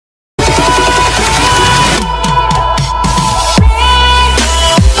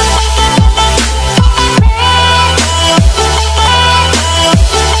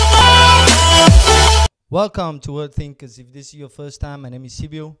Welcome to Word Thinkers. If this is your first time, my name is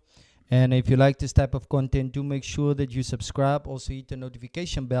Sibio. And if you like this type of content, do make sure that you subscribe. Also hit the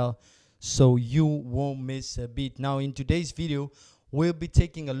notification bell so you won't miss a beat. Now, in today's video, we'll be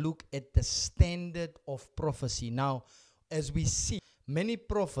taking a look at the standard of prophecy. Now, as we see, many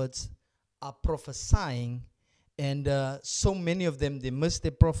prophets are prophesying, and so many of them, they miss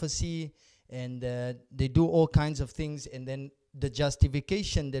their prophecy, and they do all kinds of things, and then the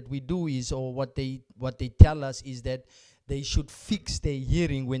justification that we do is, or what they tell us is that they should fix their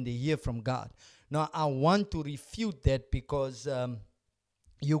hearing when they hear from God. Now, I want to refute that because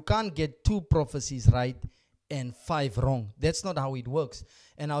you can't get 2 prophecies right and 5 wrong. That's not how it works.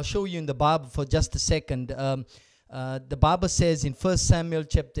 And I'll show you in the Bible for just a second. The Bible says in 1 Samuel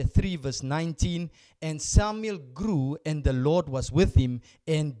chapter 3 verse 19, and Samuel grew, and the Lord was with him,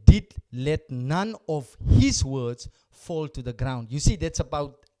 and did let none of his words fall to the ground. You see, that's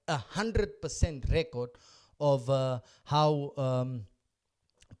about 100% record of how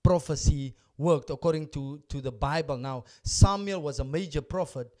prophecy worked according to the Bible. Now, Samuel was a major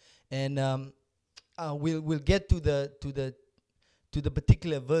prophet, and we'll get to the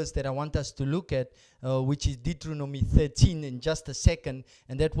particular verse that I want us to look at, which is Deuteronomy 13 in just a second,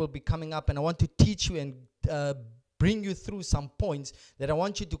 and that will be coming up. And I want to teach you and bring you through some points that I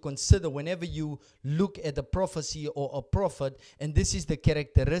want you to consider whenever you look at a prophecy or a prophet. And this is the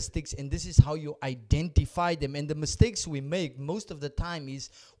characteristics, and this is how you identify them. And the mistakes we make most of the time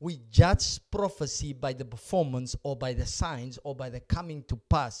is we judge prophecy by the performance or by the signs or by the coming to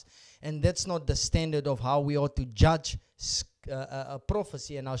pass. And that's not the standard of how we ought to judge a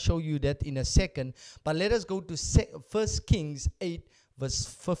prophecy, and I'll show you that in a second. But let us go to 1 Kings 8 verse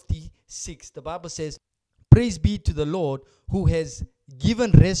 56. The Bible says, praise be to the Lord who has given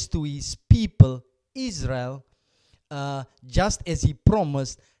rest to his people Israel, just as he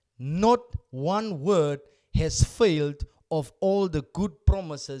promised. Not one word has failed of all the good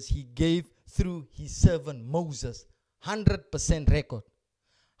promises he gave through his servant Moses. 100% record.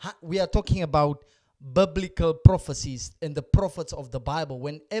 We are talking about biblical prophecies and the prophets of the Bible.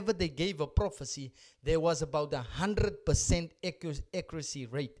 Whenever they gave a prophecy, there was about 100% accuracy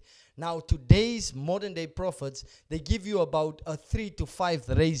rate. Now, today's modern day prophets, they give you about a 3 to 5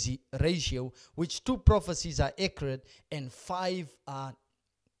 ratio, which 2 prophecies are accurate and 5 are.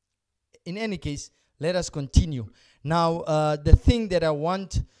 In any case, let us continue. Now, the thing that I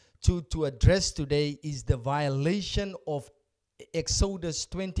want to address today is the violation of Exodus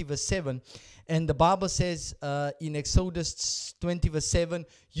 20 verse 7. And the Bible says in Exodus 20 verse 7,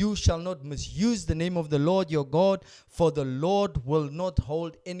 you shall not misuse the name of the Lord your God, for the Lord will not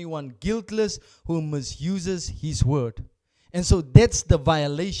hold anyone guiltless who misuses his word. And so that's the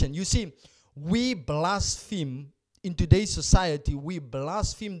violation. You see, we blaspheme in today's society. We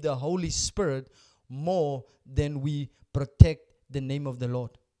blaspheme the Holy Spirit more than we protect the name of the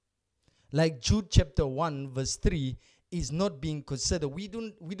Lord. Like Jude chapter 1 verse 3 is not being considered. We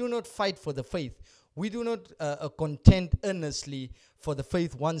do not fight for the faith. We do not contend earnestly for the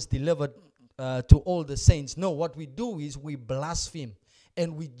faith once delivered to all the saints. No, what we do is we blaspheme.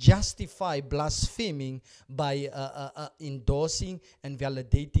 And we justify blaspheming by endorsing and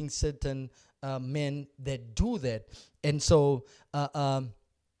validating certain men that do that. And so,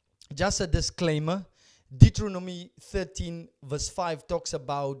 just a disclaimer, Deuteronomy 13 verse 5 talks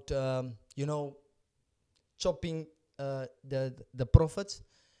about, chopping the prophets.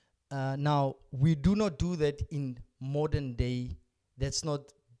 Now, we do not do that in modern day. That's not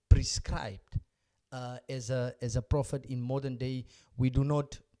prescribed as a prophet in modern day. We do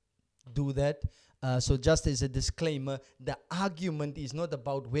not do that. So just as a disclaimer, the argument is not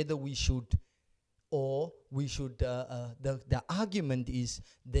about whether we should or we should. The argument is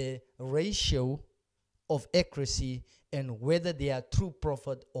the ratio of accuracy and whether they are true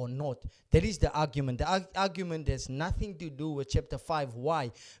prophet or not. That is the argument. The argument has nothing to do with chapter 5.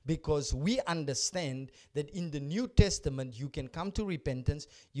 Why? Because we understand that in the New Testament, you can come to repentance,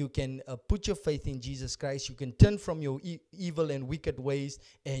 you can put your faith in Jesus Christ, you can turn from your evil and wicked ways,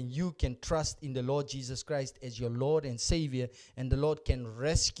 and you can trust in the Lord Jesus Christ as your Lord and Savior, and the Lord can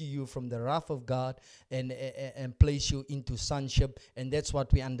rescue you from the wrath of God and place you into sonship. And that's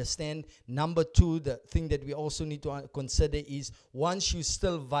what we understand. Number 2, the thing that we also need to consider is, once you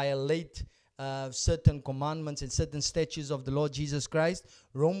still violate certain commandments and certain statutes of the Lord Jesus Christ,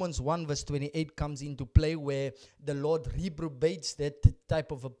 Romans 1 verse 28 comes into play, where the Lord reprobates that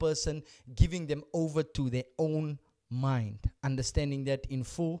type of a person, giving them over to their own mind. Understanding that in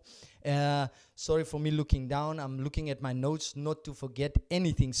full. Sorry for me looking down. I'm looking at my notes not to forget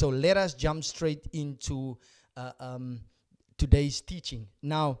anything. So let us jump straight into today's teaching.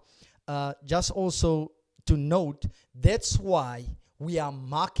 Now, just also to note. That's why we are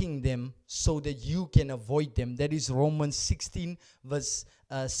marking them so that you can avoid them. That is Romans 16 verse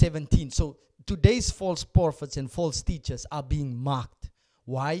 17. So today's false prophets and false teachers are being marked.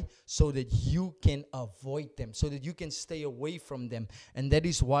 Why? So that you can avoid them, so that you can stay away from them. And that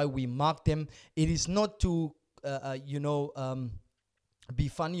is why we mark them. It is not to, be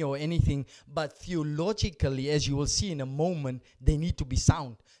funny or anything, but theologically, as you will see in a moment, they need to be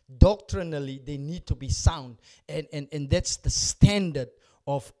sound. Doctrinally, they need to be sound. And that's the standard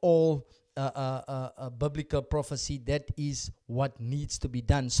of all biblical prophecy. That is what needs to be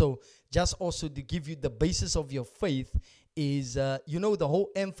done. So just also to give you the basis of your faith is, the whole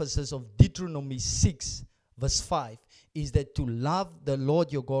emphasis of Deuteronomy 6 verse 5 is that to love the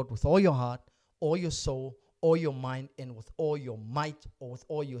Lord your God with all your heart, all your soul, all your mind, and with all your might, or with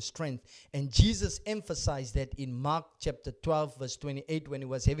all your strength. And Jesus emphasized that in Mark chapter 12 verse 28 when he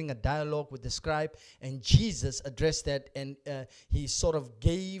was having a dialogue with the scribe, and Jesus addressed that, and he sort of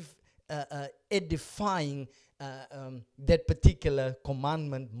gave edifying that particular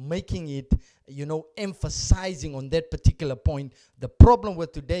commandment, making it, emphasizing on that particular point. The problem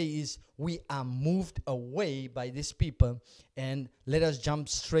with today is we are moved away by these people. And let us jump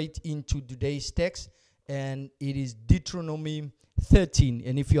straight into today's text. And it is Deuteronomy 13.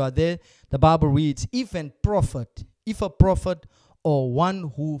 And if you are there, the Bible reads, if a prophet or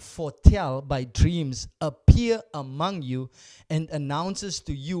one who foretell by dreams appear among you and announces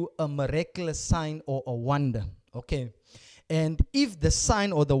to you a miraculous sign or a wonder. Okay. And if the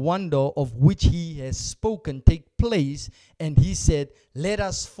sign or the wonder of which he has spoken take place, and he said, let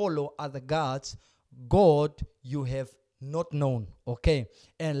us follow other gods, God you have not known. Okay.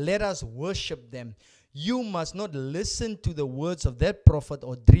 And let us worship them. You must not listen to the words of that prophet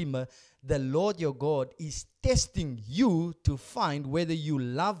or dreamer. The Lord your God is testing you to find whether you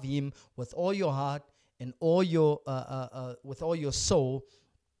love him with all your heart and all your with all your soul.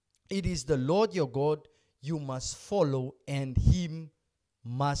 It is the Lord your God you must follow, and him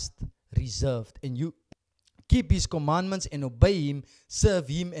must reserve. And you keep his commandments and obey him, serve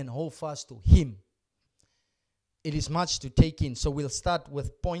him and hold fast to him. It is much to take in. So we'll start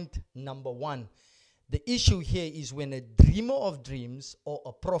with point number 1. The issue here is when a dreamer of dreams or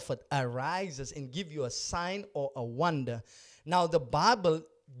a prophet arises and give you a sign or a wonder. Now the Bible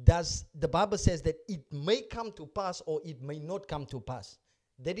says that it may come to pass or it may not come to pass.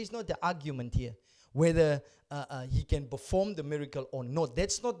 That is not the argument here, whether he can perform the miracle or not.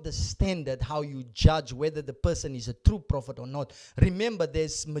 That's not the standard how you judge whether the person is a true prophet or not. Remember,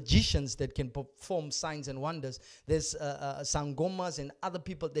 there's magicians that can perform signs and wonders. There's sangomas and other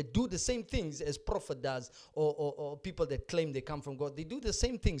people that do the same things as prophet does, or people that claim they come from God. They do the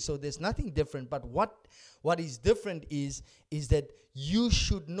same thing, so there's nothing different. But what is different is that you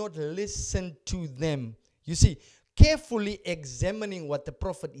should not listen to them. You see, carefully examining what the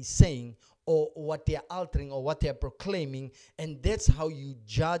prophet is saying, or what they are altering, or what they are proclaiming, and that's how you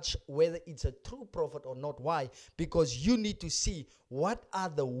judge whether it's a true prophet or not. Why? Because you need to see what are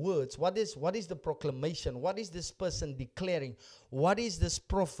the words, what is the proclamation, what is this person declaring, what is this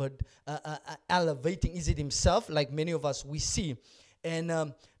prophet elevating. Is it himself, like many of us we see?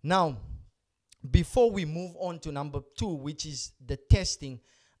 And now, before we move on to number 2, which is the testing,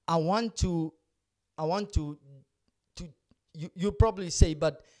 I want to you probably say,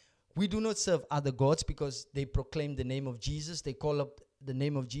 but we do not serve other gods because they proclaim the name of Jesus. They call up the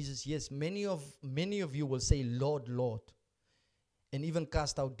name of Jesus. Yes, many of you will say, Lord, Lord, and even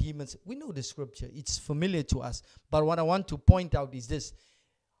cast out demons. We know the scripture. It's familiar to us. But what I want to point out is this.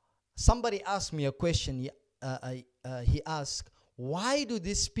 Somebody asked me a question. He asked, why do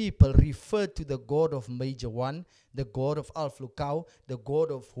these people refer to the God of Major One, the God of Alph, lukau, the God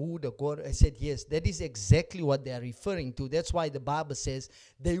of who, the God? I said, yes, that is exactly what they are referring to. That's why the Bible says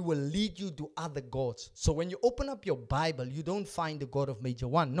they will lead you to other gods. So when you open up your Bible, you don't find the God of Major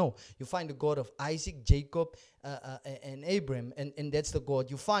One. No, you find the God of Isaac, Jacob, and Abraham. And that's the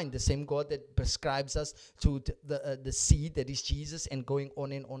God you find, the same God that prescribes us to the seed that is Jesus, and going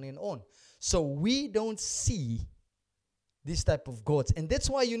on and on and on. So we don't see this type of gods. And that's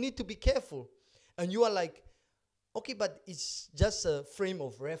why you need to be careful. And you are like, okay, but it's just a frame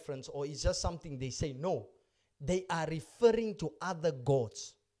of reference, or it's just something they say. No, they are referring to other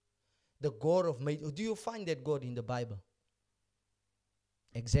gods. The God of Major. Do you find that God in the Bible?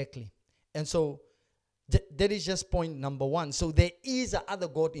 Exactly. And so that is just point number 1. So there is a other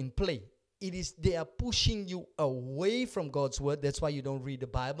God in play. They are pushing you away from God's word. That's why you don't read the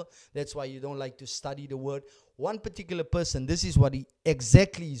Bible. That's why you don't like to study the word. One particular person, this is what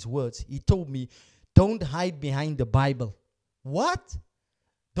exactly his words. He told me, don't hide behind the Bible. What?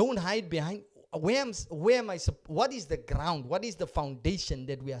 Don't hide behind? what is the ground? What is the foundation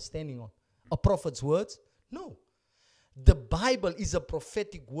that we are standing on? A prophet's words? No. The Bible is a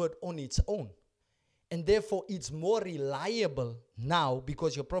prophetic word on its own. And therefore, it's more reliable now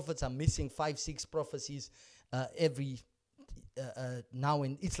because your prophets are missing 5-6 prophecies every now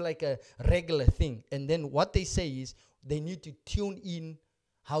and it's like a regular thing. And then what they say is they need to tune in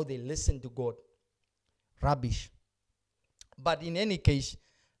how they listen to God. Rubbish. But in any case,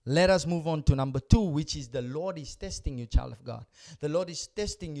 let us move on to number 2, which is the Lord is testing you, child of God. The Lord is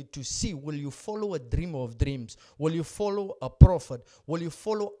testing you to see, will you follow a dreamer of dreams? Will you follow a prophet? Will you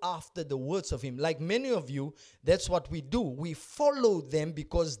follow after the words of him? Like many of you, that's what we do. We follow them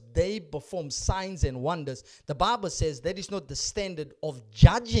because they perform signs and wonders. The Bible says that is not the standard of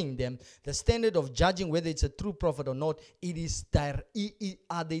judging them. The standard of judging whether it's a true prophet or not, it is,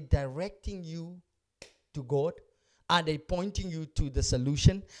 are they directing you to God? Are they pointing you to the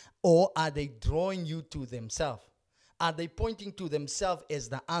solution, or are they drawing you to themselves? Are they pointing to themselves as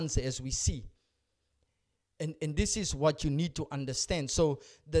the answer, as we see? And this is what you need to understand. So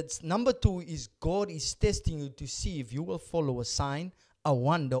that's number 2 is God is testing you to see if you will follow a sign, a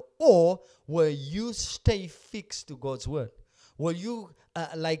wonder, or will you stay fixed to God's word? Will you,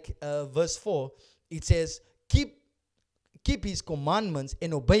 verse 4, it says, keep his commandments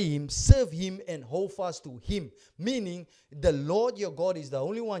and obey him, serve him and hold fast to him. Meaning, the Lord your God is the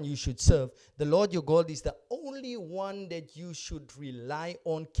only one you should serve. The Lord your God is the only one that you should rely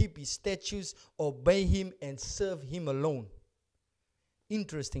on. Keep his statutes, obey him, and serve him alone.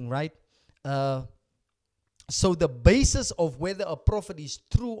 Interesting, right? So the basis of whether a prophet is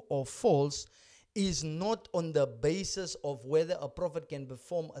true or false is not on the basis of whether a prophet can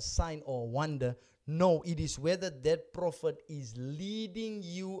perform a sign or a wonder. No, it is whether that prophet is leading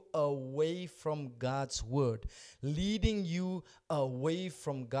you away from God's word. Leading you away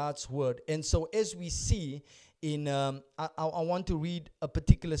from God's word. And so as we see in, I want to read a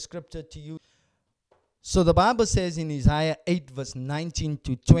particular scripture to you. So the Bible says in Isaiah 8 verse 19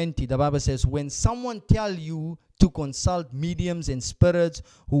 to 20, the Bible says, when someone tell you to consult mediums and spirits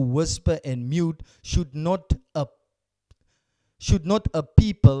who whisper and mute, should not a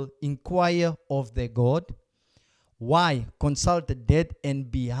people inquire of their God? Why consult the dead in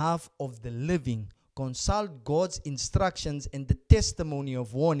behalf of the living? Consult God's instructions and the testimony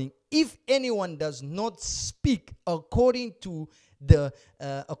of warning. If anyone does not speak according to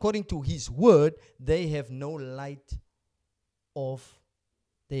his word, they have no light of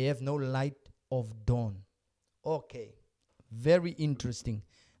dawn. Okay, very interesting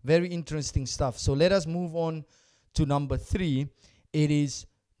stuff. So let us move on to number 3. It is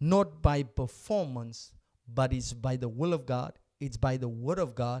not by performance, but it's by the will of God. It's by the word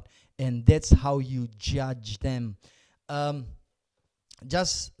of God, and that's how you judge them.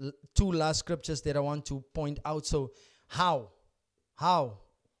 Just 2 last scriptures that I want to point out. So how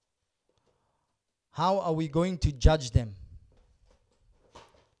are we going to judge them?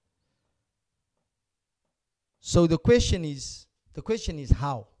 So the question is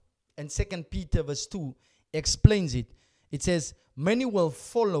how? And 2 Peter verse 2 explains it. It says, many will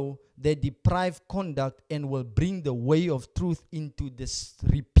follow their depraved conduct and will bring the way of truth into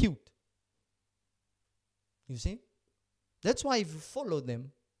disrepute. You see? That's why if you follow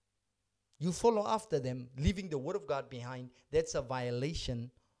them, you follow after them, leaving the word of God behind, that's a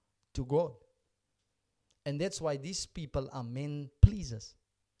violation to God. And that's why these people are men pleasers.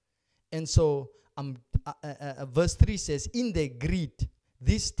 And so verse 3 says, in their greed,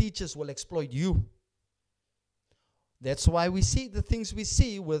 these teachers will exploit you. That's why we see the things we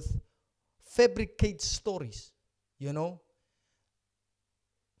see with fabricate stories, you know.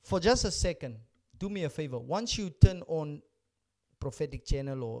 For just a second, do me a favor. Once you turn on Prophetic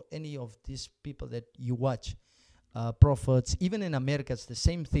channel or any of these people that you watch, prophets, even in America, it's the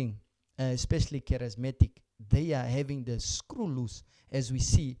same thing, especially charismatic. They are having the screw loose as we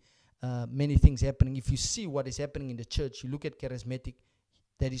see many things happening. If you see what is happening in the church, you look at charismatic,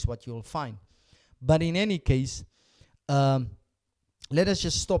 that is what you'll find. But in any case, let us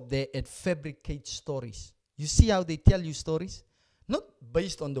just stop there at fabricate stories. You see how they tell you stories? Not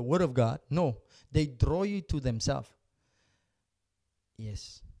based on the word of God. No, they draw you to themselves.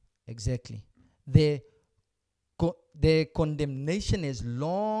 Yes, exactly. Their condemnation has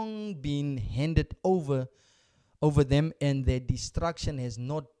long been handed over them, and their destruction has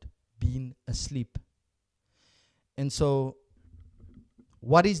not been asleep. And so,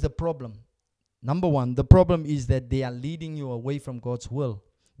 what is the problem? Number 1, the problem is that they are leading you away from God's will.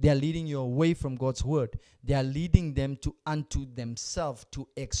 They are leading you away from God's word. They are leading them unto themselves to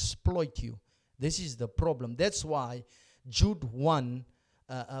exploit you. This is the problem. That's why Jude 1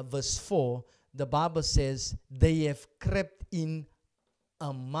 verse 4, the Bible says they have crept in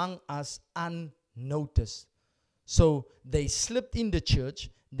among us unnoticed. So they slipped in the church.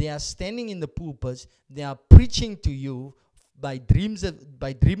 They are standing in the pulpits. They are preaching to you by dreamers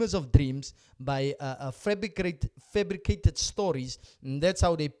of dreams, by fabricated stories. And that's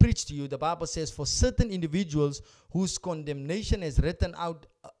how they preach to you. The Bible says for certain individuals whose condemnation is written out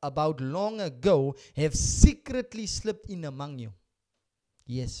about long ago have secretly slipped in among you.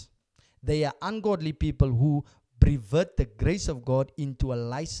 Yes. They are ungodly people who pervert the grace of God into a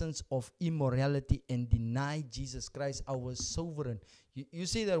license of immorality and deny Jesus Christ, our sovereign. You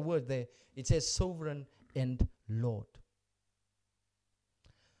see that word there? It says sovereign and Lord.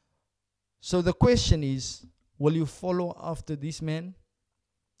 So the question is, will you follow after this man?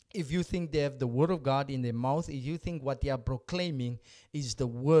 If you think they have the word of God in their mouth, if you think what they are proclaiming is the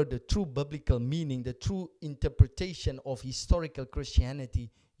word, the true biblical meaning, the true interpretation of historical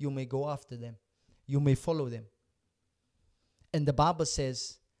Christianity, you may go after them. You may follow them. And the Bible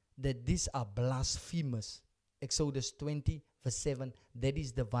says that these are blasphemous. Exodus 20 verse 7, that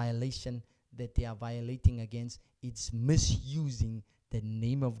is the violation that they are violating against. It's misusing the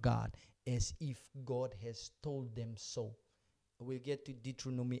name of God as if God has told them so. We'll get to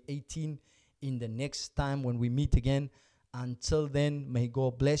Deuteronomy 18 in the next time when we meet again. Until then, may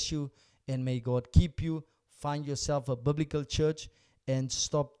God bless you and may God keep you. Find yourself a biblical church and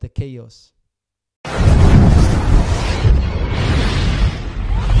stop the chaos.